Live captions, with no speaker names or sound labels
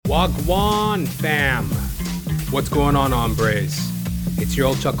Wagwan fam. What's going on, hombres? It's your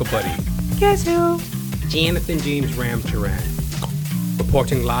old chuckle buddy. Guess who? Jonathan James Ramcharan.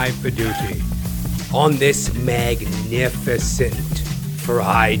 Reporting live for duty on this magnificent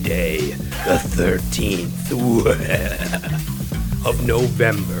Friday, the 13th of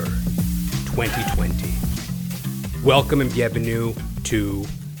November, 2020. Welcome and bienvenue to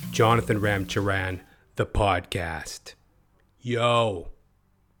Jonathan Ramcharan, the podcast. Yo.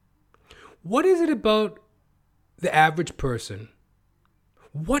 What is it about the average person?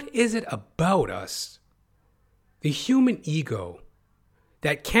 What is it about us, the human ego,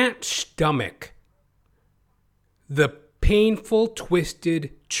 that can't stomach the painful,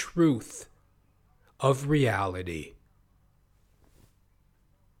 twisted truth of reality?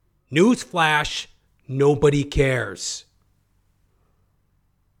 Newsflash, nobody cares.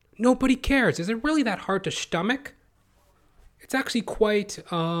 Nobody cares. Is it really that hard to stomach? It's actually quite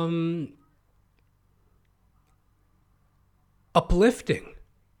uplifting.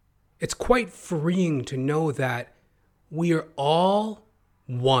 It's quite freeing to know that we are all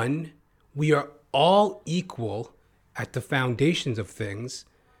one. We are all equal at the foundations of things.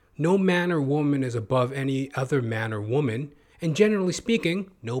 No man or woman is above any other man or woman. And generally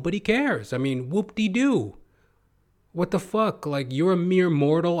speaking, nobody cares. I mean, whoop-de-doo. What the fuck? Like, you're a mere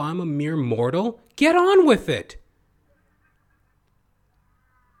mortal, I'm a mere mortal? Get on with it.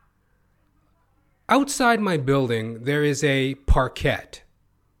 Outside my building, there is a parquet.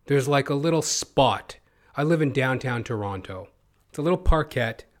 There's like a little spot. I live in downtown Toronto. It's a little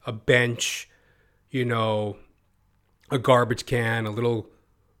parquet, a bench, a garbage can, a little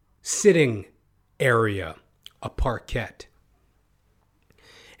sitting area, a parquet.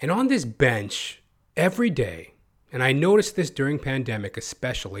 And on this bench, every day, and I noticed this during pandemic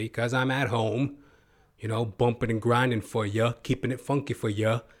especially because I'm at home, bumping and grinding for you, keeping it funky for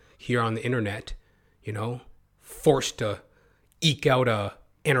you here on the internet, forced to eke out a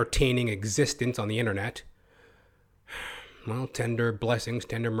entertaining existence on the internet. Well, tender blessings,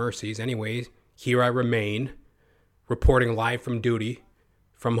 tender mercies. Anyways, here I remain, reporting live from duty,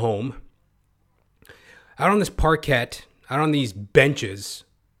 from home. Out on this parquet, out on these benches,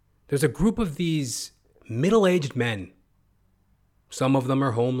 there's a group of these middle-aged men. Some of them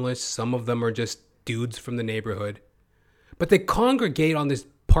are homeless, some of them are just dudes from the neighborhood. But they congregate on this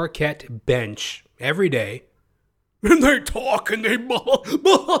parquet bench every day. And they talk and they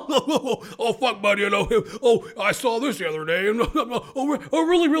oh fuck buddy, oh I saw this the other day and really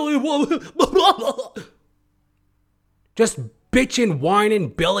just bitching, whining,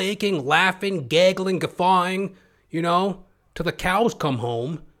 belly aching, laughing, gaggling, guffawing, till the cows come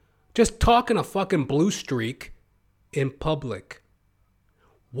home, just talking a fucking blue streak in public.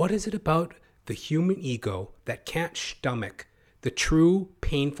 What is it about the human ego that can't stomach the true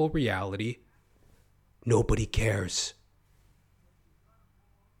painful reality? Nobody cares.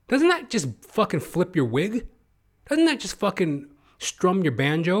 Doesn't that just fucking flip your wig? Doesn't that just fucking strum your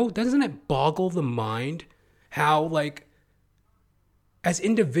banjo? Doesn't it boggle the mind how, as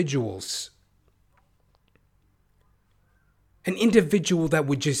individuals, an individual that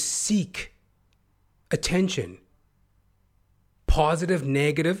would just seek attention, positive,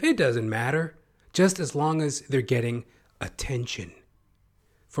 negative, it doesn't matter, just as long as they're getting attention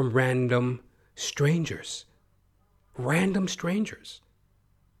from random strangers. Random strangers.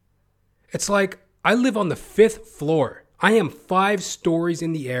 It's like I live on the 5th floor. I am 5 stories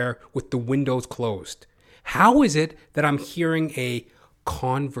in the air with the windows closed. How is it that I'm hearing a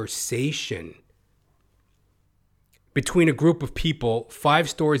conversation between a group of people 5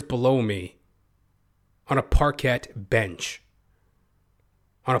 stories below me on a parquet bench?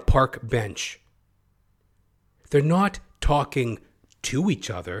 On a park bench. They're not talking to each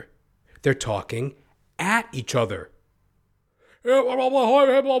other. They're talking at each other. Okay,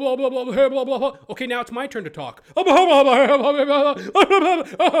 now it's my turn to talk.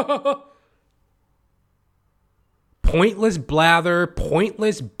 Pointless blather,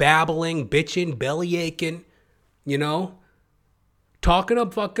 pointless babbling, bitching, belly aching, talking a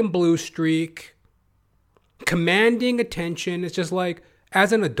fucking blue streak, commanding attention. It's just like,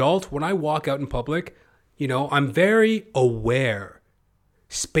 as an adult, when I walk out in public, I'm very aware,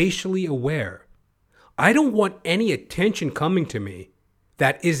 spatially aware. I don't want any attention coming to me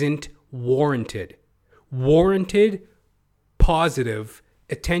that isn't warranted. Warranted, positive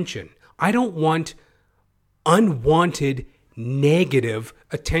attention. I don't want unwanted, negative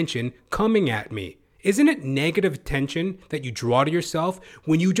attention coming at me. Isn't it negative attention that you draw to yourself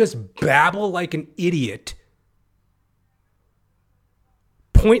when you just babble like an idiot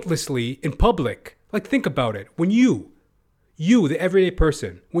pointlessly in public? Like, think about it. When you You, the everyday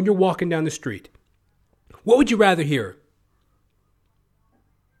person, when you're walking down the street, what would you rather hear?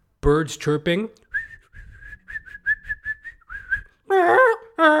 Birds chirping?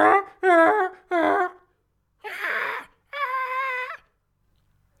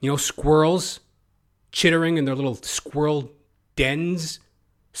 Squirrels chittering in their little squirrel dens.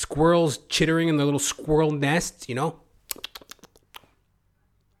 Squirrels chittering in their little squirrel nests,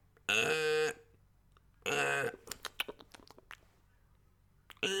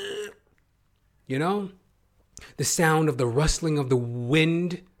 The sound of the rustling of the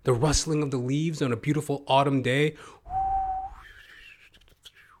wind, the rustling of the leaves on a beautiful autumn day.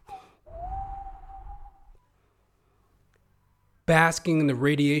 Basking in the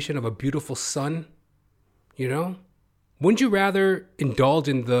radiation of a beautiful sun, Wouldn't you rather indulge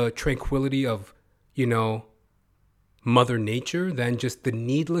in the tranquility of, Mother Nature than just the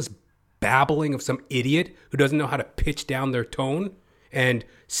needless babbling of some idiot who doesn't know how to pitch down their tone and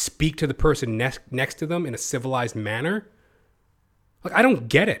speak to the person next to them in a civilized manner? Like, I don't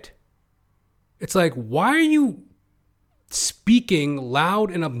get it. It's like, why are you speaking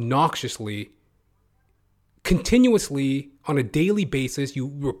loud and obnoxiously, continuously, on a daily basis? You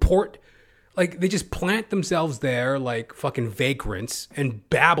report, like, they just plant themselves there like fucking vagrants and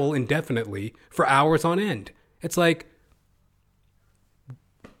babble indefinitely for hours on end. It's like,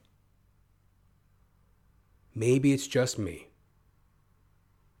 maybe it's just me.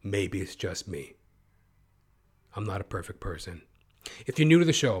 Maybe it's just me. I'm not a perfect person. If you're new to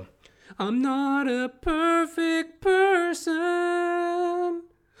the show, I'm not a perfect person.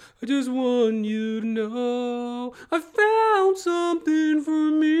 I just want you to know I found something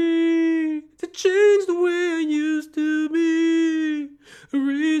for me to change the way I used to be. A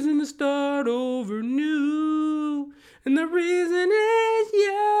reason to start over new. And the reason is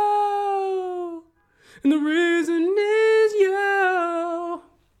you. And the reason is you.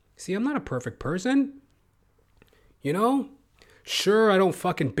 See, I'm not a perfect person. Sure, I don't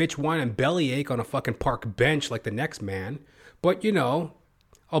fucking bitch, whine, and bellyache on a fucking park bench like the next man. But, I'll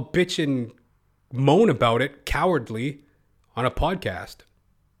bitch and moan about it cowardly on a podcast.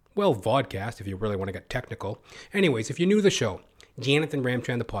 Well, vodcast, if you really want to get technical. Anyways, if you're new to the show, Jonathan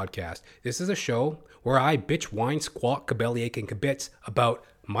Ramcharan, the podcast. This is a show where I bitch, whine, squawk, bellyache, and kibitz about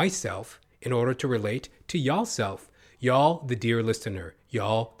myself in order to relate to y'all self. Y'all, the dear listener.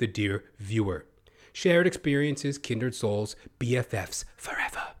 Y'all, the dear viewer. Shared experiences, kindred souls, BFFs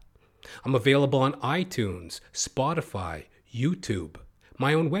forever. I'm available on iTunes, Spotify, YouTube,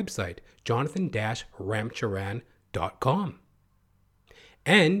 my own website, jonathan-ramcharan.com.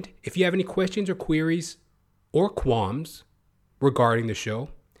 And if you have any questions or queries or qualms regarding the show,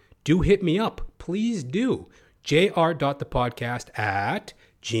 do hit me up. Please do.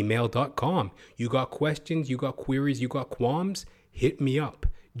 jr.thepodcast@gmail.com. You got questions, you got queries, you got qualms, hit me up.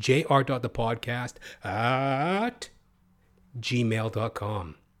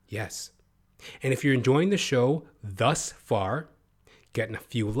 jr.thepodcast@gmail.com. Yes. And if you're enjoying the show thus far, getting a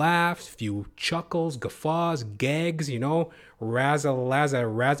few laughs, few chuckles, guffaws, gags, razzmatazz,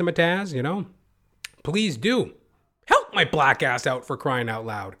 please do help my black ass out, for crying out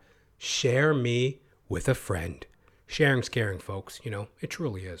loud. Share me with a friend. Sharing's caring, folks. It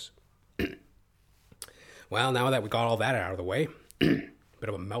truly is. Well, now that we got all that out of the way, bit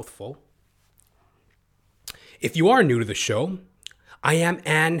of a mouthful. If you are new to the show, I am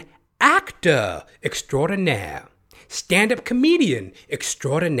an actor extraordinaire, stand-up comedian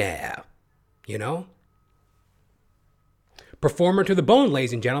extraordinaire, Performer to the bone,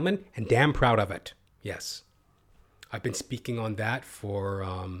 ladies and gentlemen, and damn proud of it. Yes. I've been speaking on that for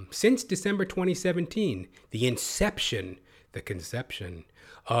since December 2017, the conception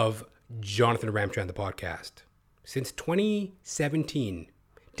of Jonathan Ramcharan, the podcast. Since 2017,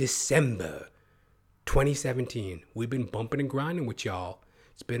 December 2017, we've been bumping and grinding with y'all.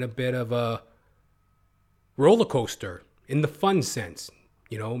 It's been a bit of a roller coaster in the fun sense,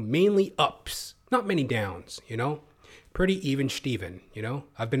 mainly ups, not many downs, pretty even Steven,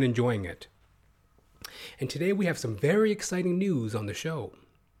 I've been enjoying it. And today we have some very exciting news on the show.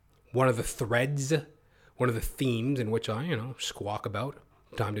 One of the threads, one of the themes in which I, squawk about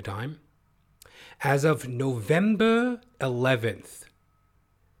time to time. As of November 11th,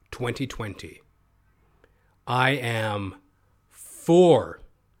 2020, I am 4,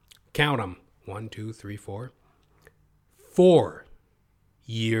 count them, 1, 2, 3, 4, 4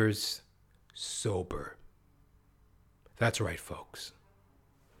 years sober. That's right, folks.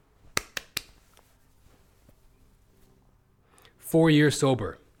 4 years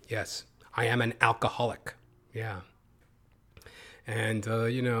sober. Yes, I am an alcoholic. Yeah. And,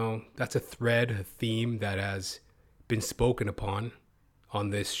 that's a thread, a theme that has been spoken upon on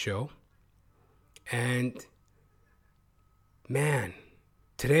this show. And man,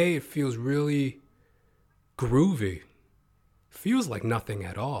 today it feels really groovy. Feels like nothing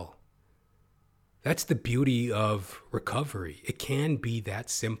at all. That's the beauty of recovery. It can be that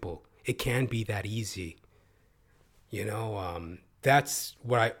simple. It can be that easy. That's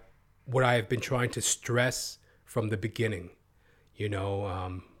what I have been trying to stress from the beginning.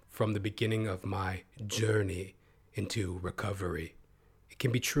 From the beginning of my journey into recovery. It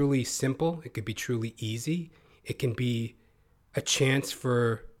can be truly simple. It can be truly easy. It can be a chance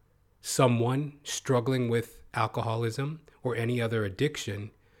for someone struggling with alcoholism or any other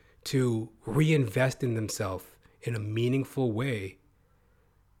addiction to reinvest in themselves in a meaningful way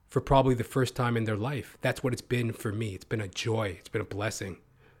for probably the first time in their life. That's what it's been for me. It's been a joy. It's been a blessing.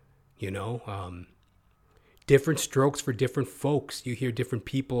 Different strokes for different folks. You hear different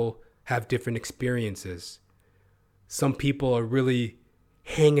people have different experiences. Some people are really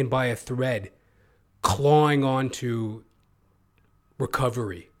hanging by a thread, clawing on to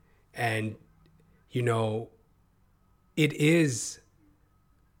recovery. And, it is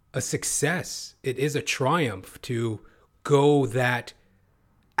a success. It is a triumph to go that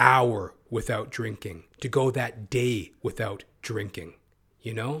hour without drinking, to go that day without drinking,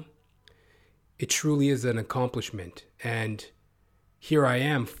 It truly is an accomplishment. And here I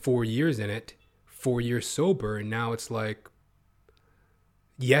am, 4 years in it, 4 years sober, and now it's like,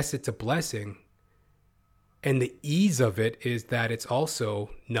 yes, it's a blessing. And the ease of it is that it's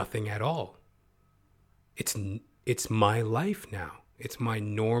also nothing at all. It's my life now. It's my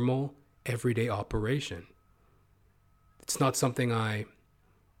normal, everyday operation. It's not something I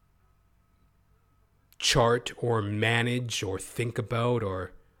chart or manage or think about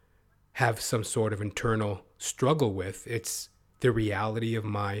or have some sort of internal struggle with. It's the reality of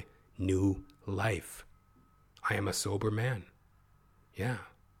my new life. I am a sober man. Yeah.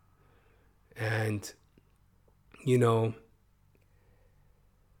 And,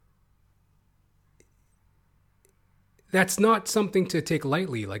 that's not something to take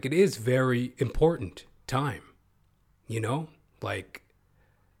lightly. Like, it is very important time,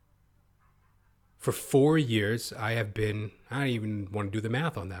 for 4 years, I don't even want to do the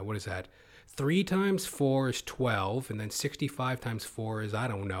math on that. What is that? 3 times 4 is 12, and then 65 times 4 is, I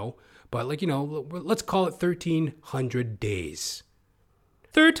don't know. But let's call it 1,300 days.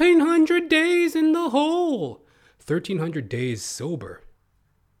 1,300 days in the hole. 1,300 days sober.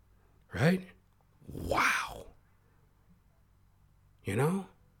 Right? Wow.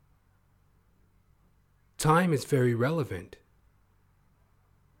 Time is very relevant.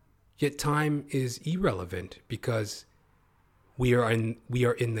 Yet time is irrelevant because we are in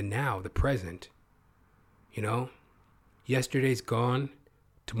the now, the present. Yesterday's gone.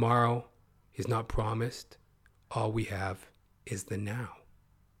 Tomorrow is not promised. All we have is the now.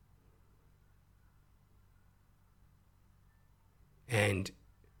 And,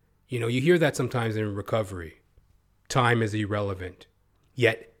 you hear that sometimes in recovery. Time is irrelevant.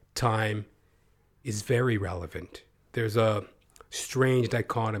 Yet time is very relevant. There's a strange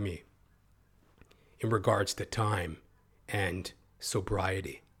dichotomy in regards to time and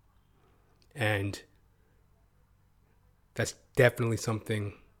sobriety. And that's definitely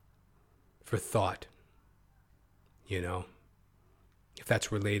something for thought, if that's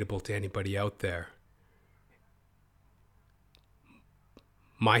relatable to anybody out there.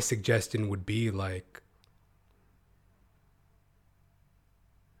 My suggestion would be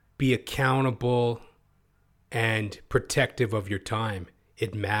be accountable and protective of your time.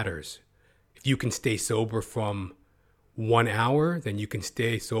 It matters. If you can stay sober from 1 hour, then you can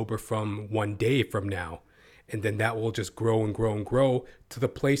stay sober from 1 day from now. And then that will just grow and grow and grow to the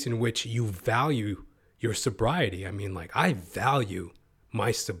place in which you value your sobriety. I value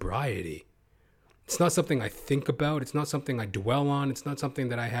my sobriety. It's not something I think about. It's not something I dwell on. It's not something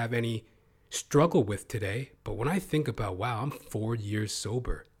that I have any struggle with today. But when I think about, wow, I'm 4 years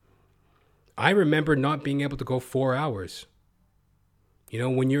sober. I remember not being able to go 4 hours.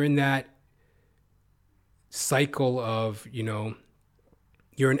 When you're in that cycle of,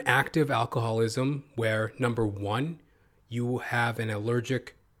 you're in active alcoholism where, number one, you have an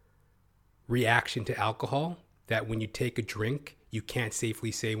allergic reaction to alcohol that when you take a drink, you can't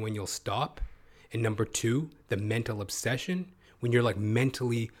safely say when you'll stop. And number two, the mental obsession. When you're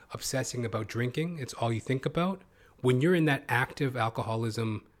mentally obsessing about drinking, it's all you think about. When you're in that active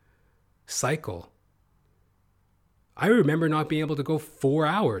alcoholism cycle, I remember not being able to go 4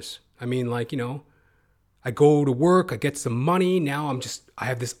 hours. I go to work, I get some money. Now I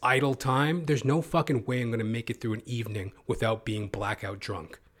have this idle time. There's no fucking way I'm going to make it through an evening without being blackout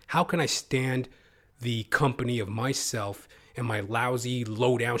drunk. How can I stand the company of myself and my lousy,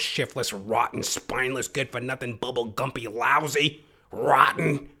 low-down, shiftless, rotten, spineless, good-for-nothing, bubble-gumpy, lousy,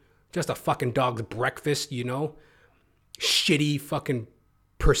 rotten, just a fucking dog's breakfast, shitty fucking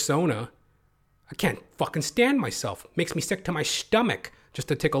persona. I can't fucking stand myself. Makes me sick to my stomach just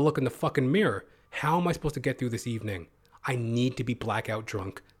to take a look in the fucking mirror. How am I supposed to get through this evening? I need to be blackout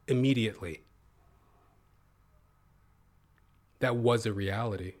drunk immediately. That was a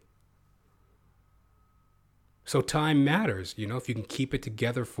reality. So time matters, if you can keep it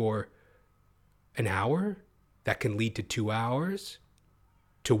together for an hour, that can lead to 2 hours,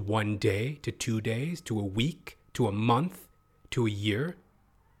 to 1 day, to 2 days, to a week, to a month, to a year,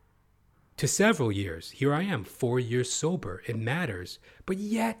 to several years. Here I am, 4 years sober. It matters. But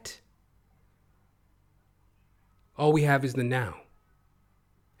yet, all we have is the now.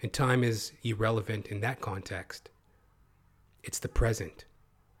 And time is irrelevant in that context. It's the present.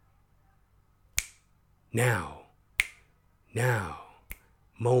 Now,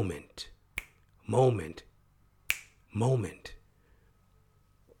 moment.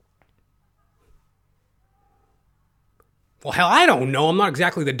 Well, hell, I don't know. I'm not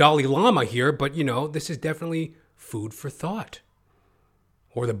exactly the Dalai Lama here, but, this is definitely food for thought.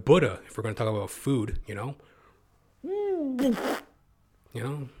 Or the Buddha, if we're going to talk about food,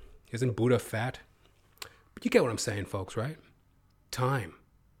 isn't Buddha fat? But you get what I'm saying, folks, right? Time.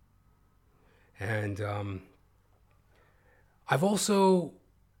 And I've also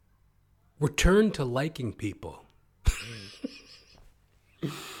returned to liking people.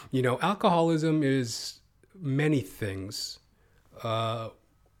 Alcoholism is many things.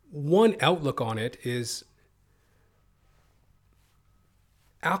 One outlook on it is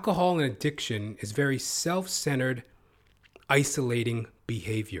alcohol and addiction is very self-centered, isolating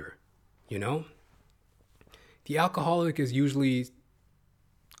behavior. The alcoholic is usually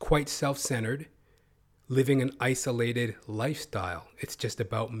quite self-centered, living an isolated lifestyle. It's just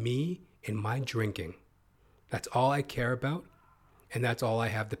about me and my drinking. That's all I care about, and that's all I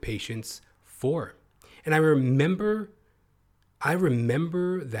have the patience for. And I remember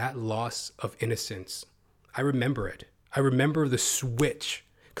that loss of innocence. I remember it. I remember the switch,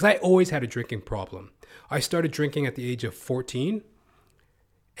 because I always had a drinking problem. I started drinking at the age of 14,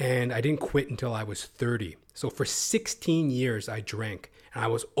 and I didn't quit until I was 30. So for 16 years, I drank, and I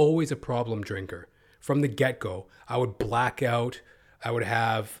was always a problem drinker. From the get-go, I would black out. I would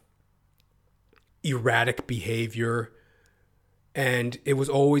have erratic behavior, and it was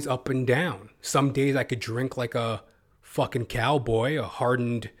always up and down. Some days I could drink like a fucking cowboy, a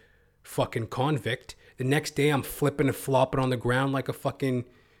hardened fucking convict. The next day I'm flipping and flopping on the ground like a fucking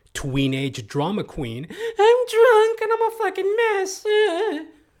tween-age drama queen. I'm drunk and I'm a fucking mess.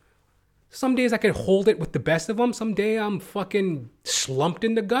 Some days I could hold it with the best of them. Some day I'm fucking slumped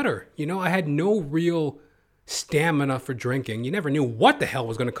in the gutter. I had no real stamina for drinking. You never knew what the hell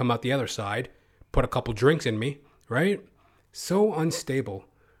was going to come out the other side. Put a couple drinks in me, right? So unstable.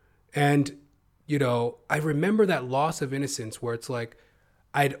 And, I remember that loss of innocence where it's like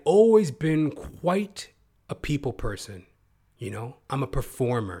I'd always been quite a people person. I'm a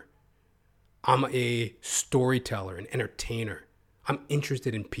performer. I'm a storyteller, an entertainer. I'm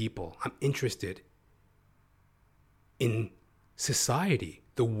interested in people. I'm interested in society,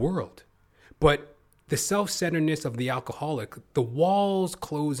 the world. But the self-centeredness of the alcoholic, the walls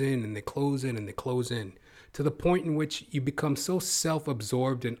close in and they close in and they close in to the point in which you become so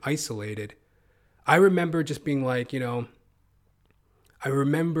self-absorbed and isolated. I remember just being like, I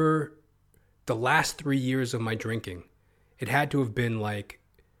remember the last 3 years of my drinking. It had to have been like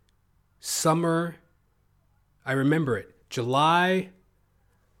summer. I remember it. July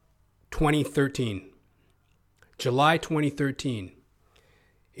 2013. July 2013.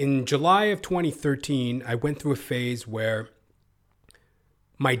 In July of 2013, I went through a phase where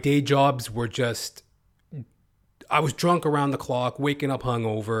my day jobs were I was drunk around the clock, waking up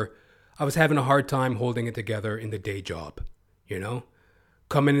hungover. I was having a hard time holding it together in the day job,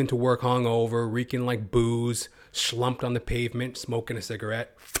 Coming into work hungover, reeking like booze, slumped on the pavement, smoking a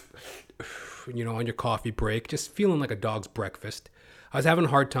cigarette, on your coffee break, just feeling like a dog's breakfast. I was having a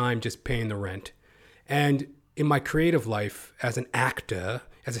hard time just paying the rent. And in my creative life, as an actor,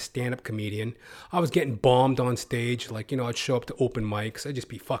 as a stand-up comedian, I was getting bombed on stage. Like, I'd show up to open mics. I'd just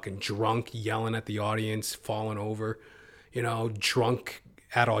be fucking drunk, yelling at the audience, falling over, drunk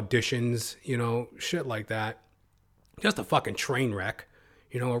at auditions, shit like that. Just a fucking train wreck,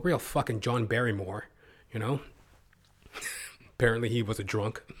 a real fucking John Barrymore, Apparently he was a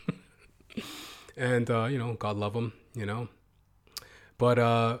drunk. And, God love him, But,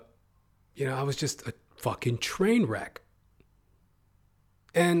 I was just a fucking train wreck.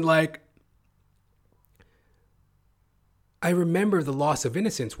 And, like, I remember the loss of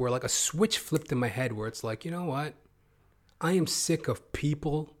innocence where like a switch flipped in my head where it's like, you know what? I am sick of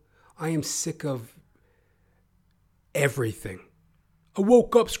people. I am sick of everything. I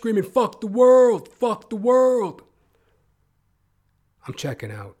woke up screaming, fuck the world, fuck the world. I'm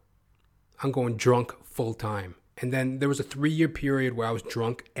checking out. I'm going drunk full time. And then there was a 3-year period where I was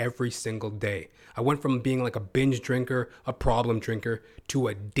drunk every single day. I went from being like a binge drinker, a problem drinker, to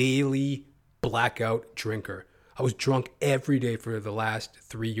a daily blackout drinker. I was drunk every day for the last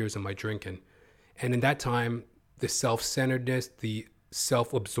 3 years of my drinking. And in that time, the self-centeredness, the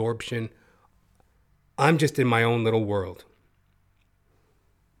self-absorption, I'm just in my own little world.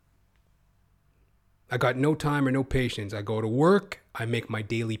 I got no time or no patience. I go to work. I make my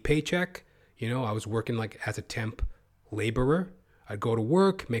daily paycheck. You know, I was working like as a temp laborer. I'd go to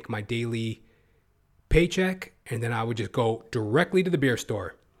work, make my daily paycheck, and then I would just go directly to the beer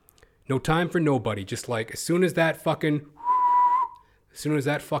store. No time for nobody. Just like as soon as that fucking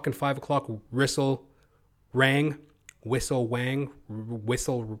 5 o'clock whistle wang,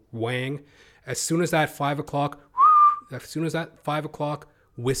 as soon as that 5 o'clock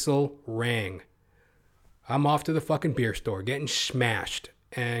whistle rang, I'm off to the fucking beer store, getting smashed.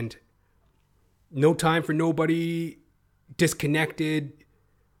 And no time for nobody, disconnected,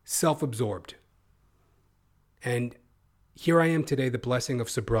 self-absorbed. And here I am today, the blessing of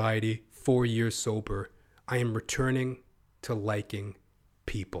sobriety, 4 years sober. I am returning to liking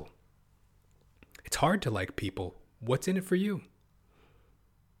people. It's hard to like people. What's in it for you?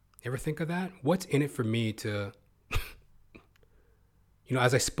 Ever think of that? What's in it for me to...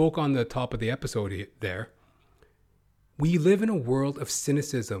 as I spoke on the top of the episode there, we live in a world of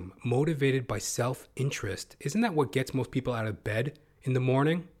cynicism motivated by self-interest. Isn't that what gets most people out of bed in the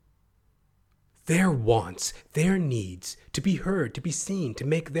morning? Their wants, their needs, to be heard, to be seen, to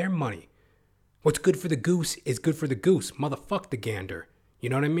make their money. What's good for the goose is good for the goose. Motherfuck the gander. You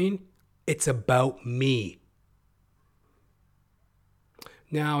know what I mean? It's about me.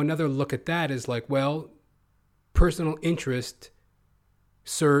 Now, another look at that is like, well, personal interest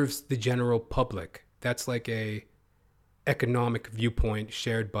serves the general public. That's like a economic viewpoint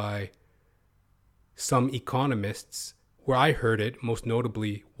shared by some economists, where I heard it, most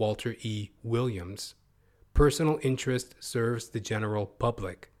notably Walter E. Williams. Personal interest serves the general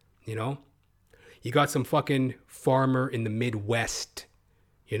public, you know? You got some fucking farmer in the Midwest,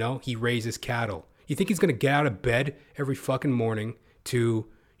 he raises cattle. You think he's going to get out of bed every fucking morning to,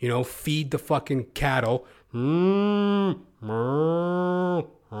 feed the fucking cattle? You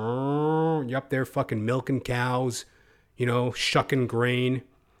up there fucking milking cows, shucking grain,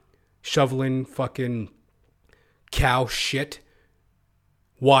 shoveling fucking cow shit.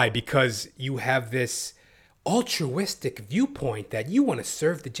 Why? Because you have this altruistic viewpoint that you want to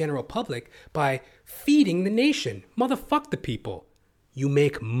serve the general public by feeding the nation. Motherfuck the people. You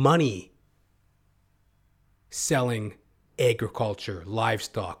make money selling agriculture,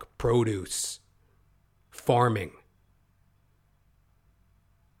 livestock, produce, farming.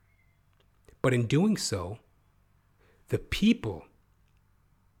 But in doing so, the people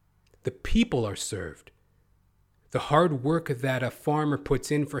are served. The hard work that a farmer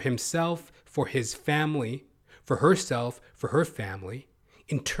puts in for himself, for his family, for herself, for her family,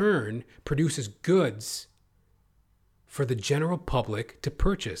 in turn produces goods for the general public to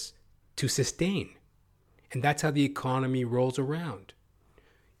purchase, to sustain. And that's how the economy rolls around.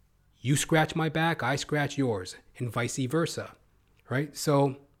 You scratch my back, I scratch yours, and vice versa, right?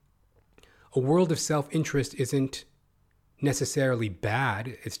 So a world of self-interest isn't necessarily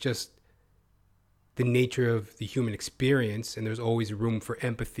bad. It's just the nature of the human experience, and there's always room for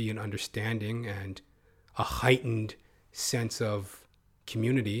empathy and understanding and a heightened sense of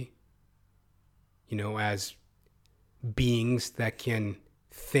community, as beings that can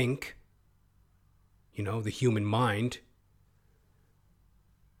think, the human mind,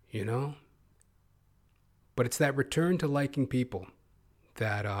 But it's that return to liking people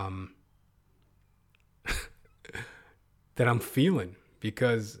that that I'm feeling,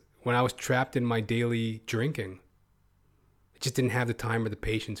 because when I was trapped in my daily drinking, I just didn't have the time or the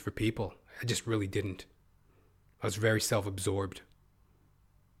patience for people. I just really didn't. I was very self-absorbed.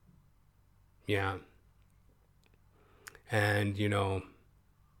 Yeah. And,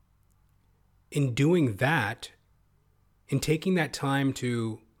 in doing that, in taking that time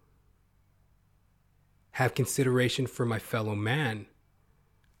to have consideration for my fellow man,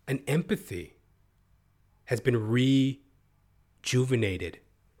 an empathy has been rejuvenated,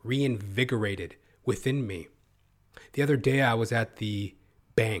 reinvigorated within me. The other day I was at the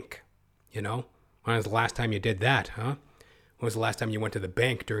bank, When was the last time you did that, huh? When was the last time you went to the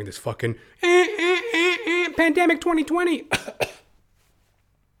bank during this fucking Pandemic 2020.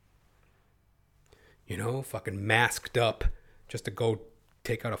 You know, fucking masked up just to go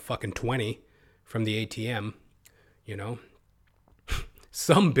take out a fucking 20 from the ATM, you know.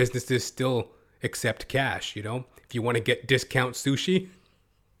 Some businesses still accept cash, you know. If you want to get discount sushi,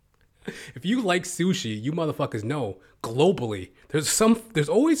 if you like sushi, you motherfuckers know globally there's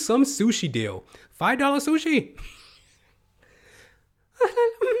always some sushi deal. $5 sushi.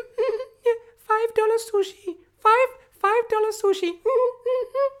 $5 sushi. $5 sushi.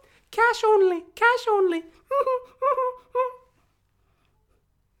 Cash only. Cash only.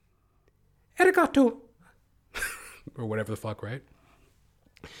 Arigato. Or whatever the fuck, right?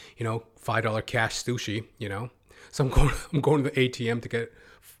 You know, $5 cash sushi, you know. So I'm going to the ATM to get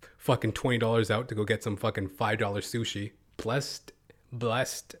fucking $20 out to go get some fucking $5 sushi. Blessed.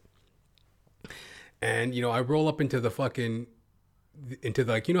 And, you know, I roll up into like,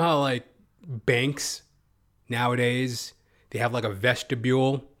 you know how like banks nowadays, they have like a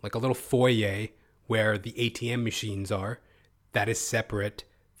vestibule, like a little foyer where the ATM machines are. That is separate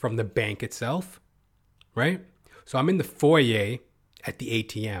from the bank itself, right? So I'm in the foyer at the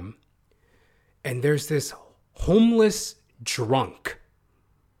ATM, and there's this homeless drunk,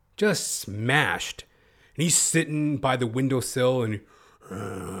 just smashed. And he's sitting by the windowsill and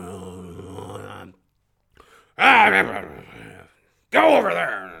go over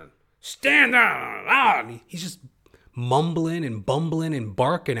there, stand down. He's just mumbling and bumbling and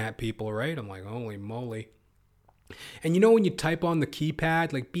barking at people, right? I'm like, holy moly. And you know when you type on the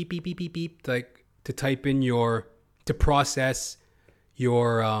keypad, like beep, beep, beep, beep, beep, like to type in to process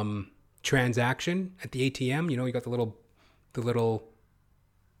your transaction at the ATM, you know, you got the little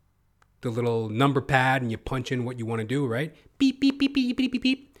number pad and you punch in what you want to do, right? Beep, beep, beep, beep, beep, beep,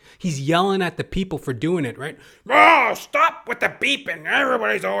 beep. He's yelling at the people for doing it, right? Oh, stop with the beeping.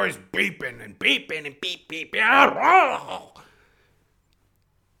 Everybody's always beeping and beep, beep.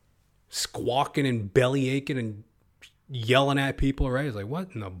 Squawking and belly aching and yelling at people, right? It's like, what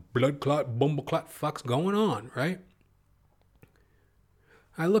in the blood clot, bumble clot fuck's going on, right?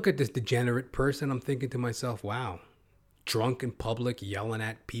 I look at this degenerate person, I'm thinking to myself, wow, drunk in public, yelling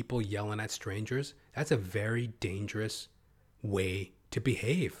at people, yelling at strangers. That's a very dangerous way to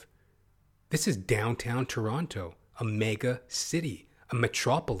behave. This is downtown Toronto, a mega city, a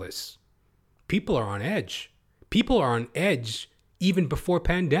metropolis. People are on edge. People are on edge even before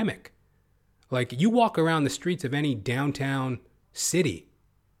pandemic. Like, you walk around the streets of any downtown city,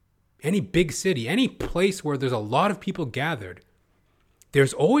 any big city, any place where there's a lot of people gathered,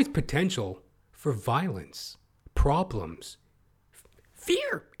 there's always potential for violence, problems.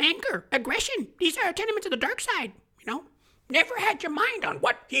 Fear, anger, aggression. These are tenements of the dark side, you know? Never had your mind on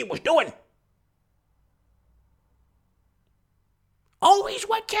what he was doing. Always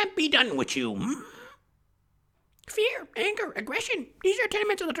what can't be done with you. Fear, anger, aggression. These are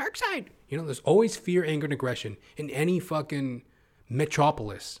tenements of the dark side. You know, there's always fear, anger, and aggression in any fucking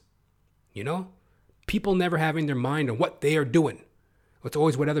metropolis. You know? People never having their mind on what they are doing. It's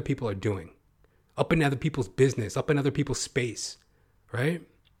always what other people are doing. Up in other people's business, up in other people's space. Right?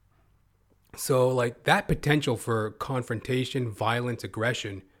 So, like, that potential for confrontation, violence,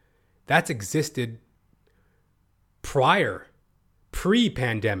 aggression, that's existed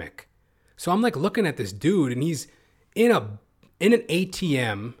pre-pandemic. So I'm like looking at this dude, and he's in an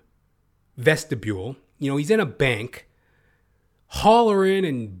ATM vestibule. You know, he's in a bank, hollering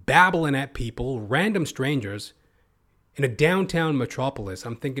and babbling at people, random strangers, in a downtown metropolis.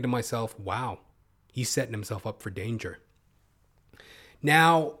 I'm thinking to myself, wow, he's setting himself up for danger.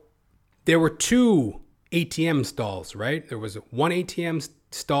 Now, there were two ATM stalls, right? There was one ATM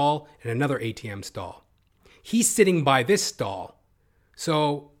stall and another ATM stall. He's sitting by this stall.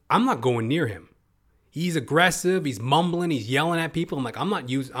 So I'm not going near him. He's aggressive. He's mumbling. He's yelling at people. I'm like,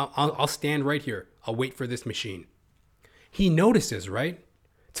 I'll stand right here. I'll wait for this machine. He notices, right?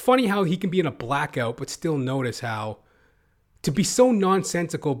 It's funny how he can be in a blackout, but still notice how to be so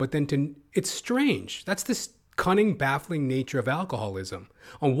nonsensical, but then it's strange. That's this cunning, baffling nature of alcoholism.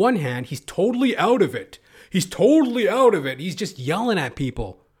 On one hand, he's totally out of it. He's just yelling at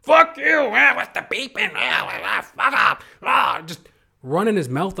people. Fuck you! What's the beeping? Fuck up! Just running his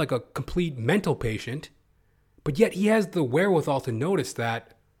mouth like a complete mental patient. But yet he has the wherewithal to notice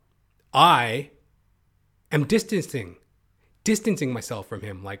that I am distancing myself from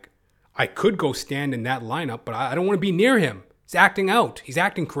him. Like, I could go stand in that lineup, but I don't want to be near him. He's acting out. He's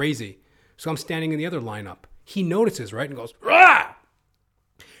acting crazy. So I'm standing in the other lineup. He notices, right, and goes, "Rah!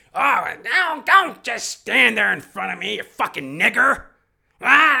 Oh, now don't just stand there in front of me, you fucking nigger.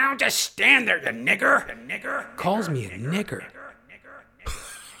 Don't just stand there, you nigger. Calls me a nigger.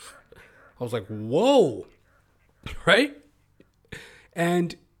 I was like, whoa. right?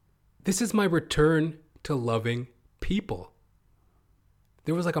 And this is my return to loving people.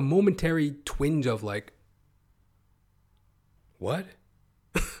 There was like a momentary twinge of like, what?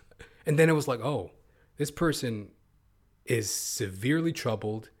 And then it was like, oh, this person is severely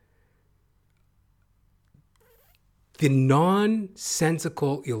troubled. The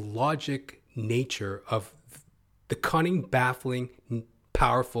nonsensical, illogic nature of the cunning, baffling,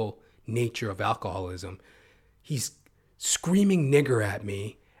 powerful nature of alcoholism. He's screaming nigger at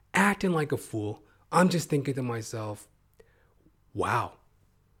me, acting like a fool. I'm just thinking to myself, wow,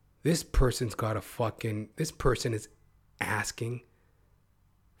 this person is asking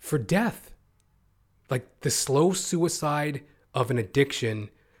for death. Like the slow suicide of an addiction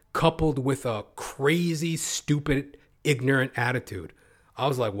coupled with a crazy, stupid, ignorant attitude. I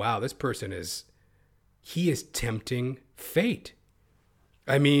was like, wow, this person is tempting fate.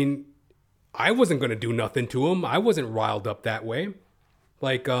 I mean, I wasn't going to do nothing to him. I wasn't riled up that way.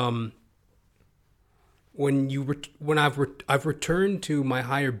 Like, when I've returned to my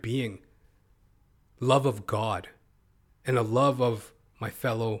higher being, love of God, and a love of my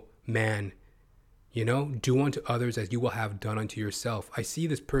fellow man, do unto others as you will have done unto yourself. I see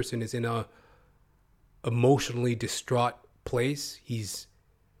this person is in a emotionally distraught place. He's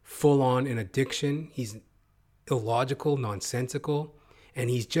full on in addiction. He's illogical, nonsensical, and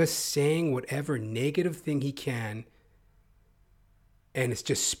he's just saying whatever negative thing he can, and it's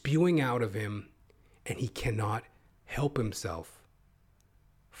just spewing out of him, and he cannot help himself.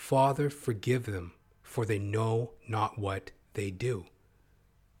 Father, forgive them, for they know not what they do.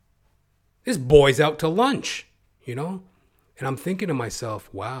 This boy's out to lunch, and I'm thinking to myself,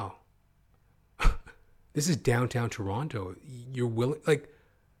 wow, this is downtown Toronto. You're willing, like,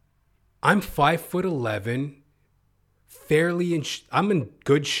 I'm 5'11", I'm in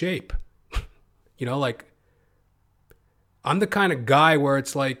good shape. Like, I'm the kind of guy where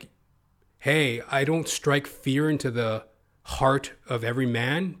it's like, hey, I don't strike fear into the heart of every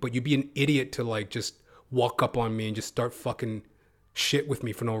man, but you'd be an idiot to like just walk up on me and just start fucking shit with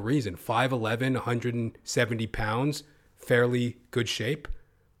me for no reason. 5'11", 170 pounds, fairly good shape.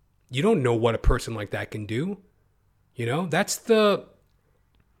 You don't know what a person like that can do. That's the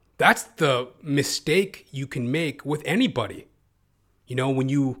mistake you can make with anybody. When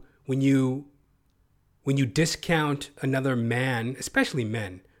you discount another man, especially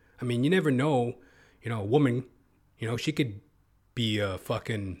men. I mean, you never know, a woman, she could be a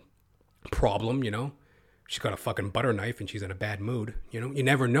fucking problem, She's got a fucking butter knife and she's in a bad mood, You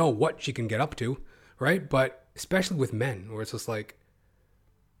never know what she can get up to, right? But especially with men, where it's just like,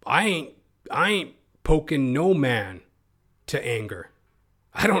 I ain't poking no man to anger.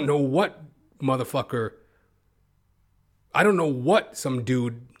 I don't know what some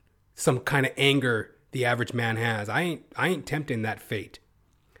dude, some kind of anger the average man has. I ain't tempting that fate.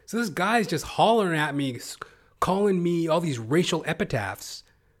 So this guy's just hollering at me, calling me all these racial epitaphs.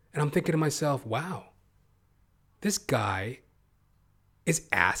 And I'm thinking to myself, wow, this guy is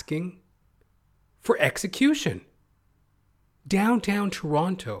asking for execution. Downtown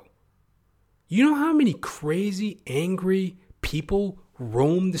Toronto. You know how many crazy, angry people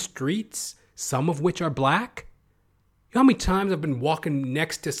roam the streets, some of which are black? You know how many times I've been walking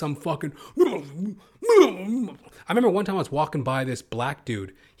next to some fucking... I remember one time I was walking by this black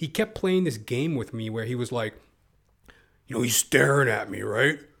dude. He kept playing this game with me where he was like, he's staring at me,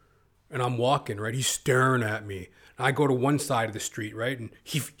 right? And I'm walking, right? He's staring at me. And I go to one side of the street, right? And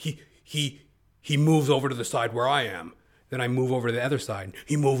he moves over to the side where I am. Then I move over to the other side. And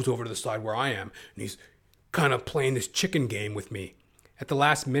he moves over to the side where I am. And he's kind of playing this chicken game with me. At the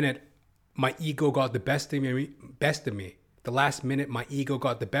last minute, my ego got the best of me. The last minute, my ego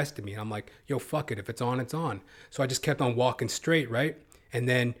got the best of me. And I'm like, yo, fuck it. If it's on, it's on. So I just kept on walking straight, right? And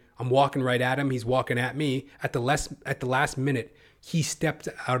then I'm walking right at him. He's walking at me. At the last minute, he steps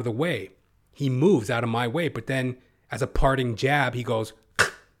out of the way. He moves out of my way. But then as a parting jab, he goes,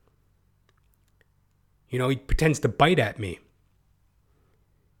 he pretends to bite at me.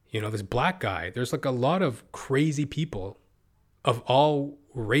 This black guy. There's like a lot of crazy people of all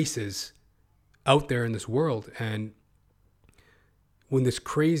races out there in this world. And when this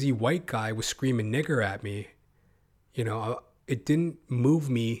crazy white guy was screaming nigger at me, it didn't move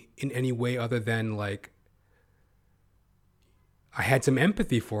me in any way other than like, I had some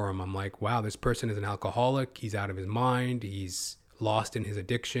empathy for him. I'm like, wow, this person is an alcoholic. He's out of his mind. He's lost in his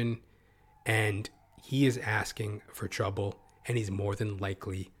addiction. And he is asking for trouble. And he's more than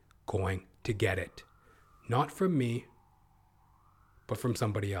likely going to get it. Not from me, but from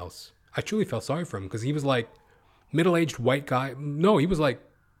somebody else. I truly felt sorry for him because he was like middle-aged white guy. No, he was like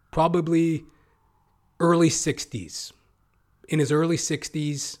probably early 60s. In his early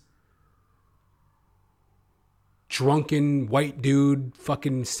 60s, drunken white dude,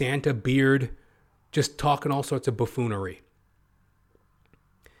 fucking Santa beard, just talking all sorts of buffoonery.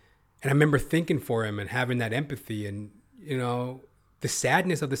 And I remember thinking for him and having that empathy and, you know, the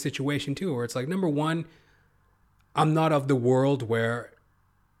sadness of the situation too, where it's like, number one, I'm not of the world where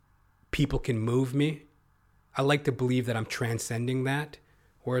people can move me. I like to believe that I'm transcending that,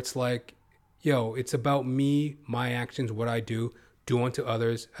 where it's like, yo, it's about me, my actions, what I do unto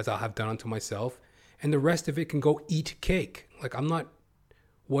others as I have done unto myself. And the rest of it can go eat cake. Like, I'm not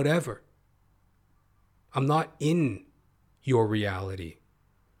whatever. I'm not in your reality.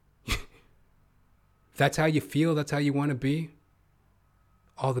 If that's how you feel, that's how you want to be,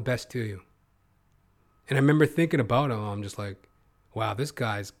 all the best to you. And I remember thinking about him, I'm just like, wow, this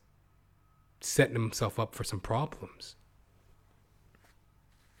guy's setting himself up for some problems.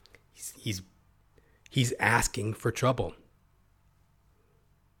 He's asking for trouble.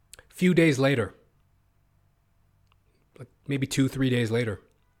 A few days later, like maybe 2-3 days later,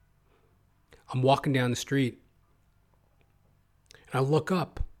 I'm walking down the street and I look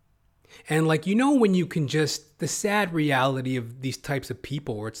up. And like, you know, when you can just, the sad reality of these types of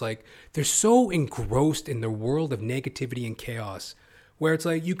people where it's like, they're so engrossed in the world of negativity and chaos, where it's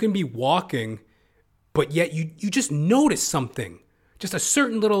like, you can be walking, but yet you just notice something, just a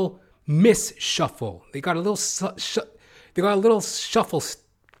certain little shuffle. They got a little shuffle.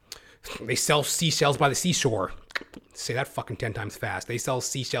 They sell seashells by the seashore. Say that fucking 10 times fast. They sell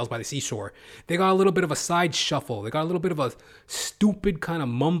seashells by the seashore. They got a little bit of a side shuffle. They got a little bit of a stupid kind of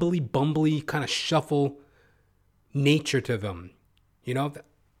bumbly kind of shuffle nature to them. You know,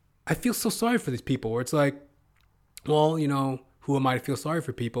 I feel so sorry for these people where it's like, well, you know, who am I to feel sorry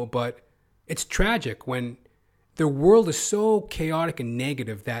for people? But it's tragic when their world is so chaotic and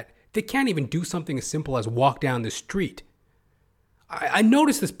negative that they can't even do something as simple as walk down the street. I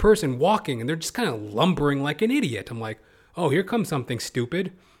noticed this person walking and they're just kind of lumbering like an idiot. I'm like, oh, here comes something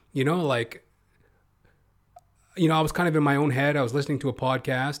stupid. You know, like, you know, I was kind of in my own head. I was listening to a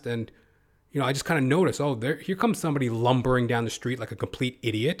podcast and, you know, I just kind of noticed, oh, here comes somebody lumbering down the street like a complete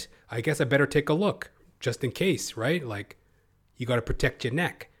idiot. I guess I better take a look just in case, right? Like, you got to protect your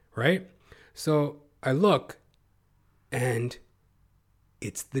neck, right? So I look and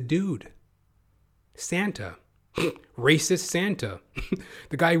it's the dude, Santa. Racist Santa.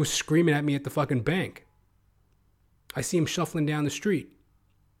 The guy who was screaming at me at the fucking bank. I see him shuffling down the street.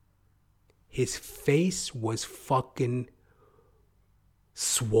 His face was fucking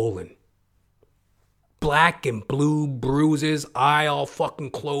swollen. Black and blue bruises, eye all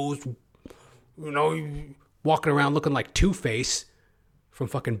fucking closed. You know, walking around looking like Two-Face from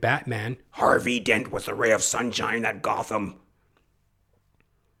fucking Batman. Harvey Dent was the ray of sunshine at Gotham.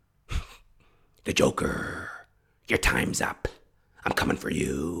 The Joker. Your time's up. I'm coming for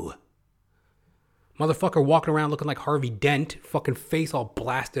you. Motherfucker walking around looking like Harvey Dent, fucking face all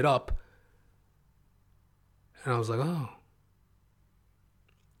blasted up. And I was like, oh.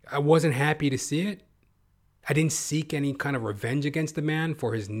 I wasn't happy to see it. I didn't seek any kind of revenge against the man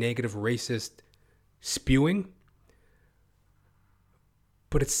for his negative racist spewing.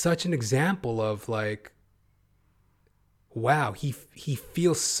 But it's such an example of like, wow, he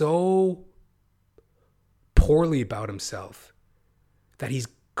feels so poorly about himself that he's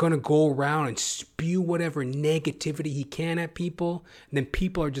gonna go around and spew whatever negativity he can at people, and then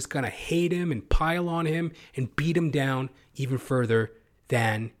people are just gonna hate him and pile on him and beat him down even further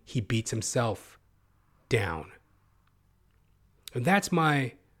than he beats himself down. And that's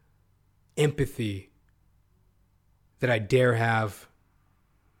my empathy that I dare have,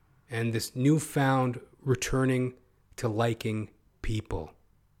 and this newfound returning to liking people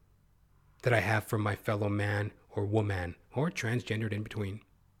that I have for my fellow man or woman or transgendered in between.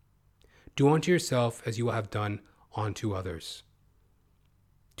 Do unto yourself as you have done unto others.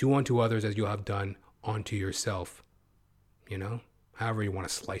 Do unto others as you have done unto yourself. You know, however you want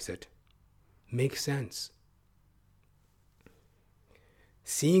to slice it. Makes sense.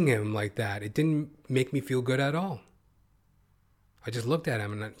 Seeing him like that, it didn't make me feel good at all. I just looked at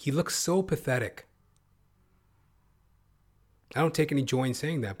him and he looked so pathetic. I don't take any joy in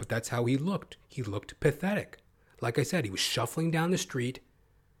saying that, but that's how he looked. He looked pathetic. Like I said, he was shuffling down the street.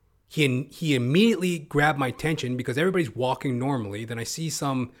 He immediately grabbed my attention because everybody's walking normally. Then I see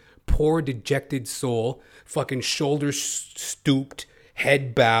some poor, dejected soul, fucking shoulders stooped,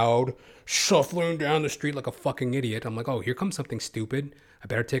 head bowed, shuffling down the street like a fucking idiot. I'm like, oh, here comes something stupid. I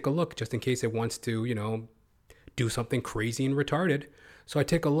better take a look just in case it wants to, you know, do something crazy and retarded. So I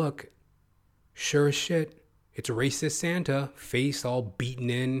take a look. Sure as shit. It's racist Santa, face all beaten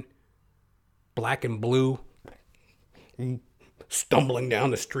in, black and blue, stumbling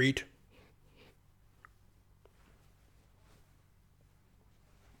down the street.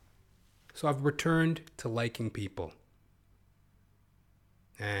 So I've returned to liking people.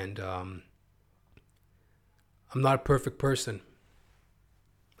 And I'm not a perfect person.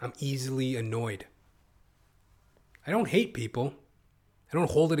 I'm easily annoyed. I don't hate people. I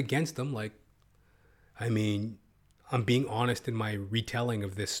don't hold it against them. I'm being honest in my retelling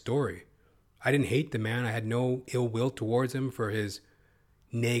of this story. I didn't hate the man. I had no ill will towards him for his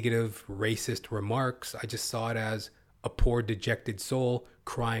negative, racist remarks. I just saw it as a poor, dejected soul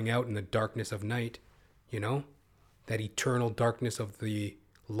crying out in the darkness of night. That eternal darkness of the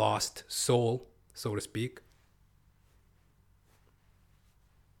lost soul, so to speak.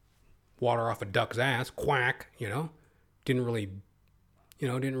 Water off a duck's ass, quack, didn't really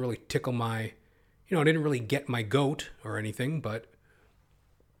tickle my, didn't really get my goat or anything, but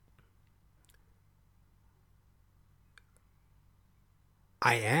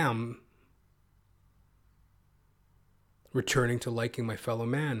I am returning to liking my fellow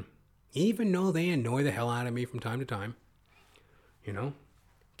man, even though they annoy the hell out of me from time to time.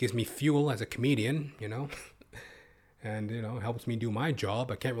 Gives me fuel as a comedian, and, helps me do my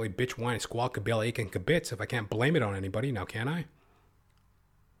job. I can't really bitch, whine, and squawk, kabale, ache, and kabits if I can't blame it on anybody. Now, can I?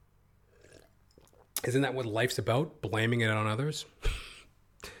 Isn't that what life's about? Blaming it on others?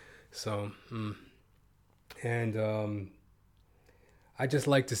 So, and I just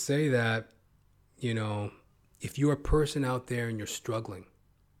like to say that, if you're a person out there and you're struggling,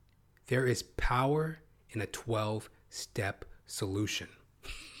 there is power in a 12-step solution.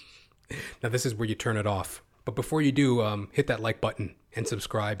 Now, this is where you turn it off. But before you do, hit that like button and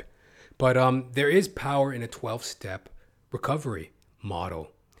subscribe. But there is power in a 12-step recovery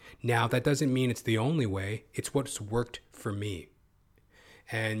model. Now, that doesn't mean it's the only way. It's what's worked for me.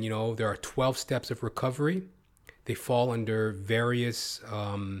 And, there are 12 steps of recovery. They fall under various,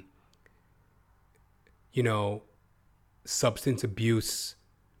 substance abuse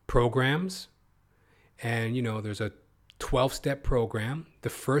programs. And, there's a 12-step program. The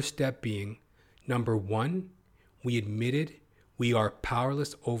first step being, number 1, we admitted we are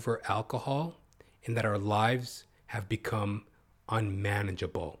powerless over alcohol and that our lives have become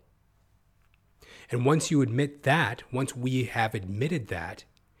unmanageable. And once you admit that, once we have admitted that,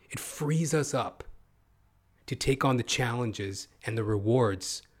 it frees us up to take on the challenges and the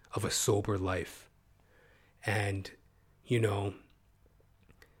rewards of a sober life. And,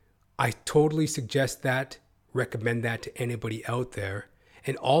 I totally suggest that, recommend that to anybody out there.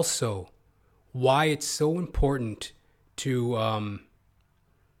 And also, why it's so important to,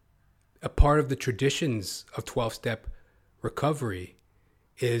 a part of the traditions of 12-step recovery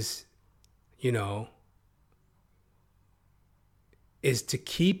is, is to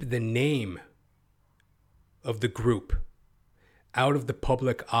keep the name of the group out of the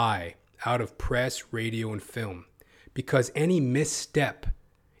public eye, out of press, radio, and film. Because any misstep,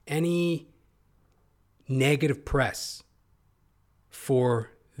 any negative press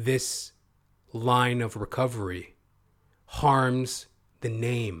for this line of recovery harms the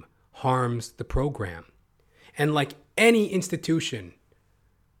name, harms the program. And like any institution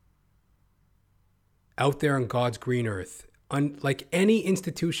out there on God's green earth, like any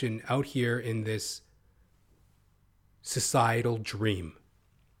institution out here in this societal dream,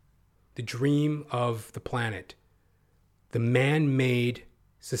 the dream of the planet, the man-made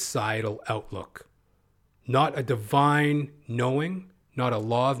societal outlook, not a divine knowing, not a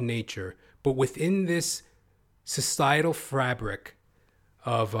law of nature, but within this societal fabric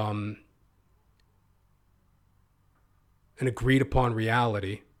of an agreed upon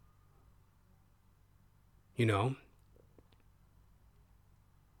reality,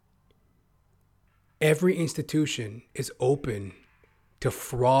 every institution is open to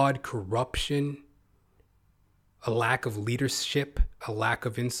fraud, corruption, a lack of leadership, a lack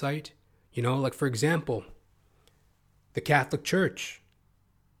of insight. Like for example, the Catholic Church.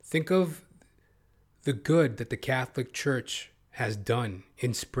 Think of the good that the Catholic Church has done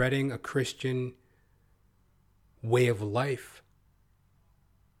in spreading a Christian way of life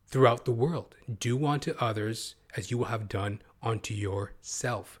throughout the world. Do unto others as you will have done unto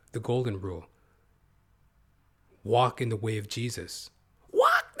yourself. The golden rule. Walk in the way of Jesus.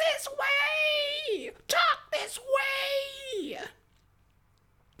 Walk this way! Talk this way!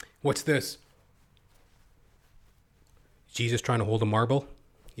 What's this? Jesus trying to hold a marble?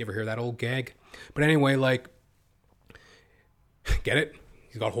 You ever hear that old gag? But anyway, get it?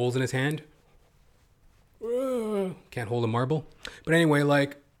 He's got holes in his hand. Can't hold a marble. But anyway,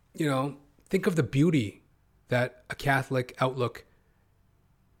 think of the beauty that a Catholic outlook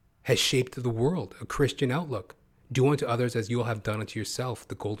has shaped the world, a Christian outlook. Do unto others as you'll have done unto yourself,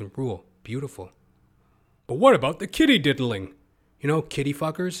 the golden rule. Beautiful. But what about the kitty diddling? You know, kitty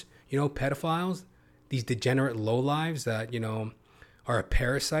fuckers, you know, pedophiles, these degenerate lowlives that, you know, are a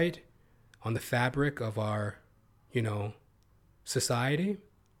parasite on the fabric of our, you know, society.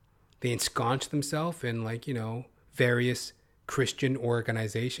 They ensconce themselves in, like, you know, various Christian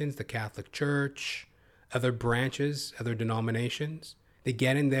organizations, the Catholic Church, other branches, other denominations. They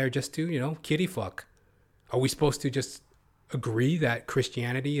get in there just to, you know, kitty fuck. Are we supposed to just agree that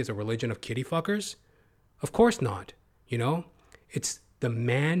Christianity is a religion of kitty fuckers? Of course not. You know, it's the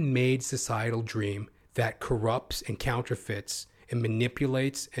man-made societal dream that corrupts and counterfeits and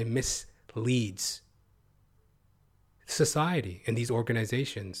manipulates and misleads society and these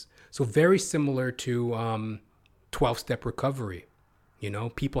organizations. So very similar to 12-step recovery. You know,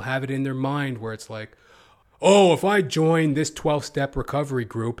 people have it in their mind where it's like, oh, if I join this 12-step recovery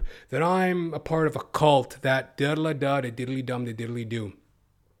group, then I'm a part of a cult that da-da-da, da diddly-dum, da diddly-do.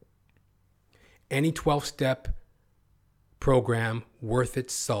 Any 12-step program worth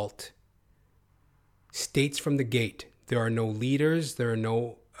its salt states from the gate, there are no leaders, there are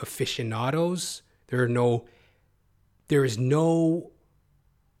no aficionados, there is no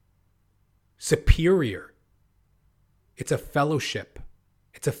superior. It's a fellowship.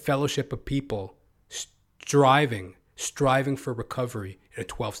 It's a fellowship of people striving for recovery in a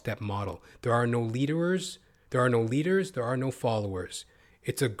 12-step model. There are no leaders, there are no followers.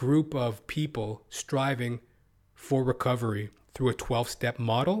 It's a group of people striving for recovery through a 12-step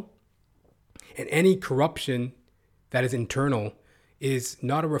model. And any corruption that is internal is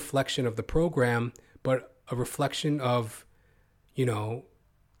not a reflection of the program, but a reflection of, you know,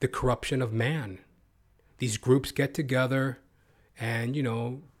 the corruption of man. These groups get together and, you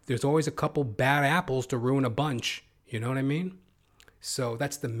know, there's always a couple bad apples to ruin a bunch. You know what I mean? So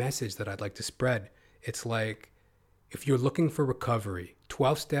that's the message that I'd like to spread. It's like, if you're looking for recovery,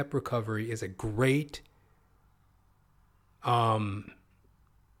 12-step recovery is a great option,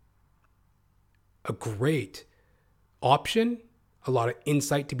 a lot of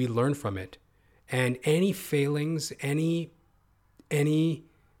insight to be learned from it. And any failings, any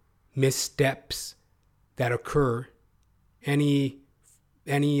missteps that occur, any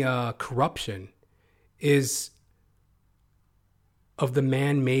corruption is of the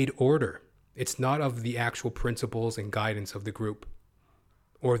man-made order. It's not of the actual principles and guidance of the group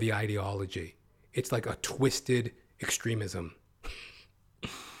or the ideology. It's like a twisted extremism.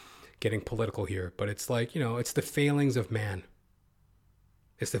 Getting political here, but it's like, you know, it's the failings of man.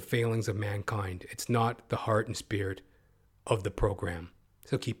 It's the failings of mankind. It's not the heart and spirit of the program.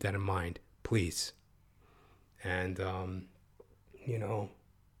 So keep that in mind, please. And, you know,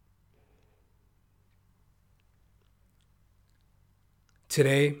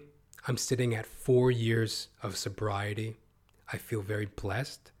 today I'm sitting at 4 years of sobriety. I feel very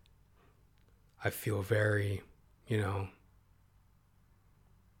blessed. I feel very, you know,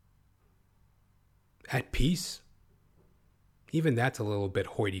 at peace. Even that's a little bit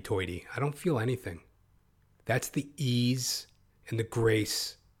hoity-toity. I don't feel anything. That's the ease and the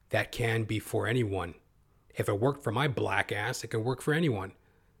grace that can be for anyone. If it worked for my black ass, it can work for anyone.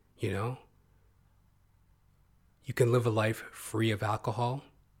 You know? You can live a life free of alcohol,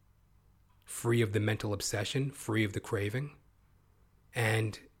 free of the mental obsession, free of the craving.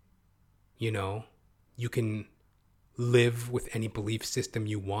 And, you know, you can live with any belief system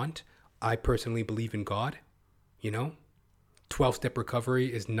you want. I personally believe in God, you know? 12-step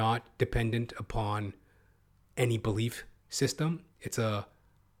recovery is not dependent upon any belief system. It's a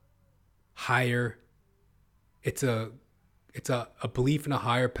higher, it's a belief in a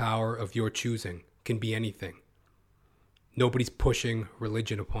higher power of your choosing. Can be anything. Nobody's pushing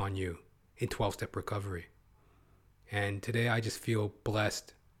religion upon you in 12-step recovery. And today I just feel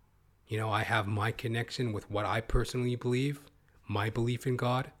blessed. You know, I have my connection with what I personally believe, my belief in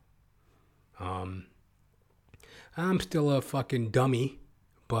God. I'm still a fucking dummy,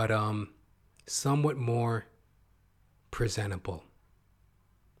 but somewhat more presentable.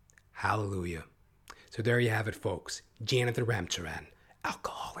 Hallelujah. So there you have it, folks. Jonathan Ramcharan,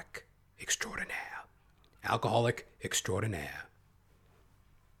 alcoholic extraordinaire. Alcoholic extraordinaire.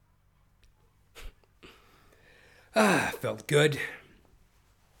 Felt good.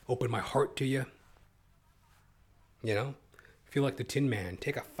 Opened my heart to you. You know? Feel like the Tin Man.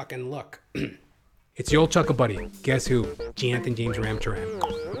 Take a fucking look. It's your old Chuckle Buddy. Guess who? Jonathan James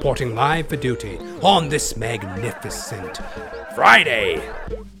Ramcharan. Reporting live for duty on this magnificent Friday,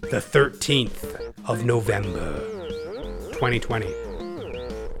 the 13th of November, 2020.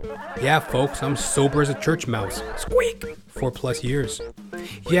 Yeah, folks, I'm sober as a church mouse. Squeak! 4+ years.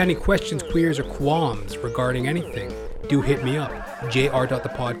 If you have any questions, queries, or qualms regarding anything, do hit me up.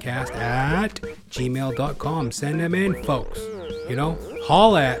 jr.thepodcast@gmail.com. Send them in, folks.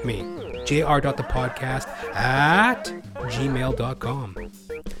 Holla at me. jr.thepodcast@gmail.com.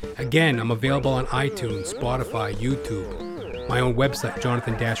 Again, I'm available on iTunes, Spotify, YouTube, my own website,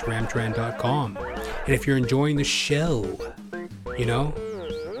 jonathan-ramtran.com. And if you're enjoying the show,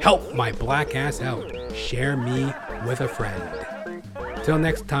 help my black ass out. Share me with a friend. Till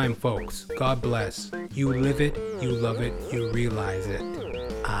next time, folks, God bless. You live it, you love it, you realize it.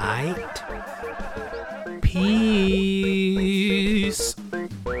 Aight? Peace.